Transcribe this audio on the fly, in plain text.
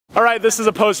Alright, this is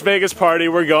a post-Vegas party.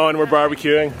 We're going, we're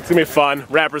barbecuing. It's gonna be fun.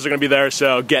 Rappers are gonna be there,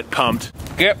 so get pumped.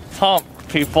 Get pumped,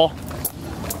 people.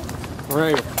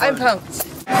 Right. I'm pumped.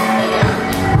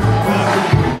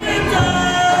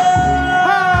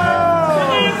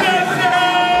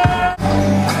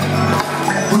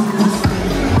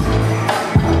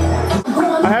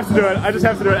 I have to do it. I just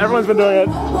have to do it. Everyone's been doing it.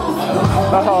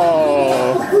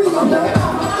 Oh.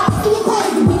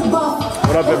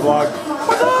 What up, VinVlog?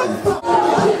 What's up?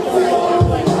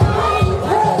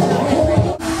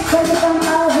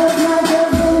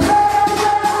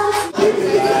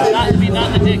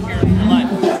 Not the dick here in life.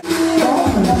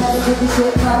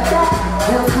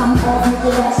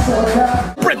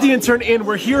 Brett the Intern in.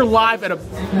 We're here live at a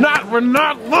we're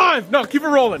not live. No, keep it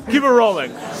rolling. Keep it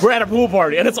rolling. We're at a pool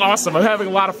party and it's awesome. I'm having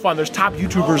a lot of fun. There's top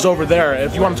YouTubers over there.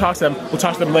 If you want to talk to them, we'll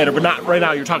talk to them later, but not right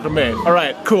now. You're talking to me. All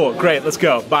right, cool, great. Let's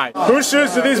go. Bye. Whose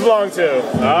shoes do these belong to?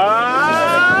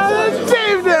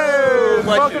 DaveDays.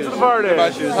 Welcome to the party.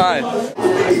 My shoes. Hi.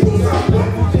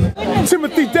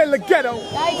 Timothy DeLaGhetto.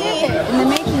 I did, in the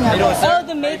making of it. Oh,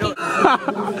 the making.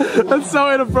 That's so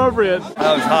inappropriate.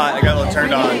 That was hot. I got a little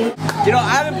turned on. You know,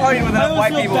 I haven't partied with enough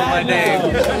white people in my day.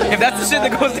 If that's the shit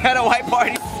that goes down at white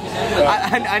parties,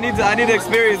 I need to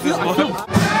experience this one.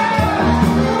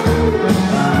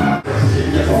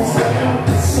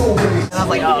 I was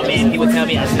like, oh man, he would tell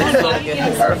me I should have looked good.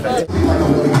 Perfect.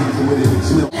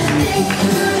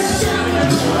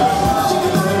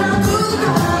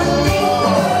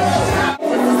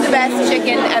 Best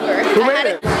chicken ever. Who made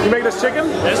it? You make this chicken?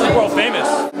 This is world famous.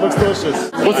 Looks delicious.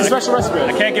 What's the special recipe?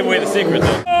 I can't give away the secret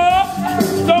though.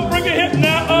 Don't bring it hip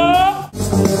now.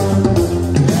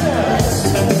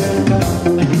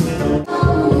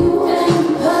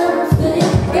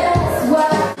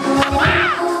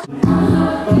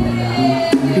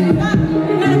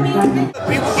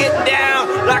 People getting down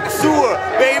like a sewer,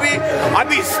 baby. I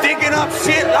be stinking up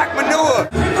shit like manure.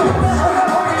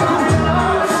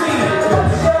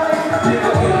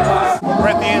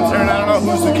 Brett the Intern, I don't know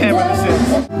whose the camera this is.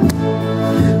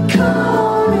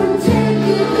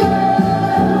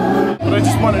 But I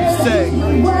just wanted to say,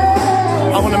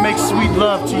 I want to make sweet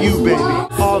love to you, baby,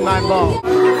 all night long.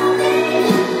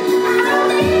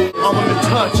 I want to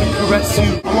touch and caress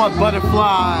you. I want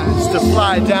butterflies to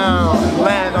fly down and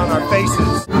land on our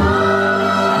faces.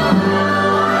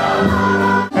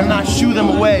 And I shoo them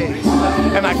away,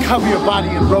 and I cover your body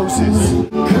in roses.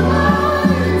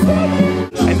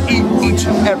 And eat each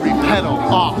and every petal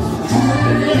off.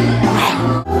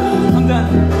 I'm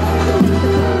done.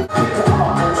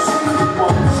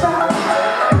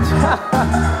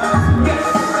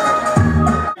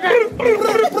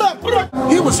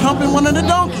 He was humping one of the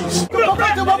donkeys.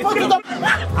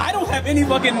 I don't have any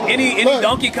fucking any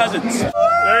donkey cousins. There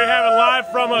you have it live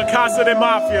from Casa de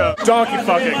Mafia. Donkey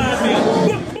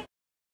fucking.